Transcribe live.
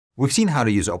We've seen how to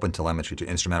use OpenTelemetry to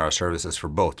instrument our services for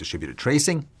both distributed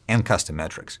tracing and custom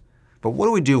metrics. But what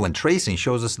do we do when tracing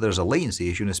shows us there's a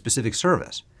latency issue in a specific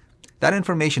service? That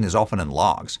information is often in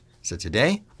logs. So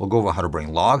today, we'll go over how to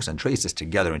bring logs and traces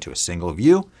together into a single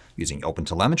view using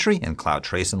OpenTelemetry and Cloud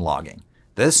Trace and Logging.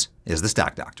 This is the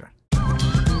Stack Doctor.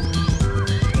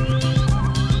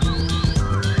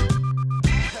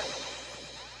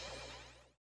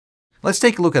 Let's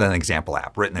take a look at an example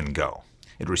app written in Go.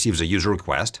 It receives a user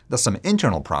request, does some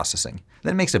internal processing,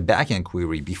 then makes a backend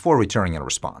query before returning a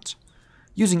response.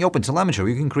 Using OpenTelemetry,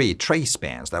 we can create trace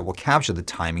spans that will capture the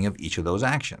timing of each of those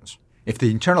actions. If the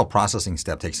internal processing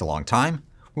step takes a long time,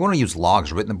 we want to use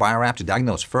logs written by our app to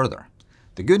diagnose further.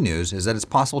 The good news is that it's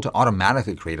possible to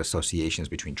automatically create associations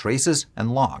between traces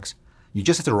and logs. You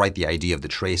just have to write the ID of the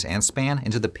trace and span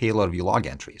into the payload of your log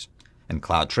entries. And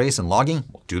Cloud Trace and Logging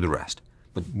will do the rest.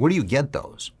 But where do you get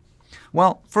those?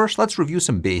 Well, first let's review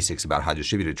some basics about how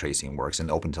distributed tracing works in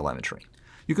OpenTelemetry.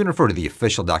 You can refer to the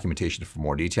official documentation for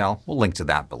more detail. We'll link to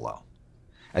that below.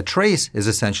 A trace is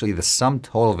essentially the sum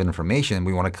total of information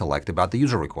we want to collect about the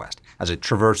user request as it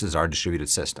traverses our distributed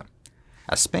system.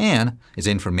 A span is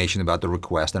information about the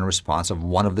request and response of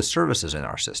one of the services in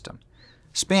our system.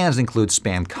 Spans include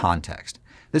span context.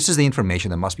 This is the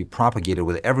information that must be propagated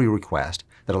with every request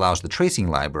that allows the tracing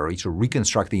library to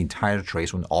reconstruct the entire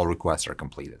trace when all requests are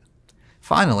completed.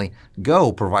 Finally,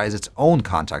 Go provides its own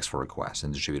context for requests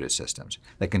in distributed systems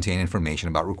that contain information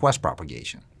about request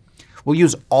propagation. We'll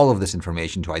use all of this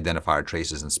information to identify our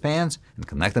traces and spans and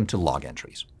connect them to log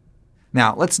entries.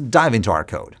 Now, let's dive into our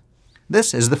code.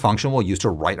 This is the function we'll use to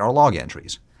write our log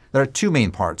entries. There are two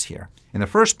main parts here. In the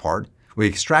first part, we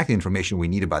extract the information we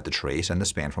need about the trace and the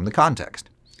span from the context.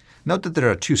 Note that there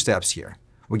are two steps here.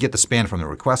 We get the span from the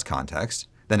request context,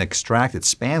 then extract its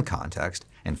span context,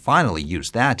 and finally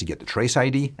use that to get the trace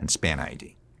ID and span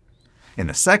ID. In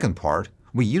the second part,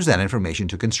 we use that information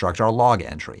to construct our log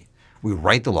entry. We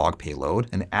write the log payload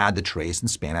and add the trace and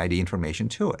span ID information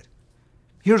to it.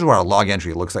 Here's what our log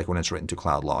entry looks like when it's written to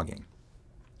Cloud Logging.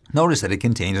 Notice that it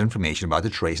contains information about the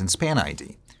trace and span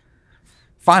ID.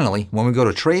 Finally, when we go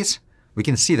to trace, we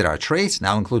can see that our trace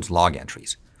now includes log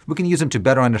entries. We can use them to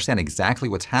better understand exactly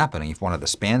what's happening if one of the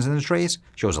spans in the trace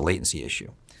shows a latency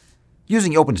issue.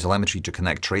 Using OpenTelemetry to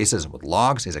connect traces with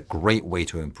logs is a great way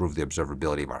to improve the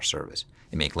observability of our service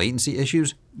and make latency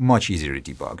issues much easier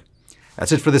to debug.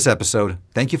 That's it for this episode.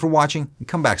 Thank you for watching, and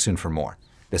come back soon for more.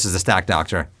 This is the Stack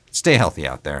Doctor. Stay healthy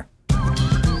out there.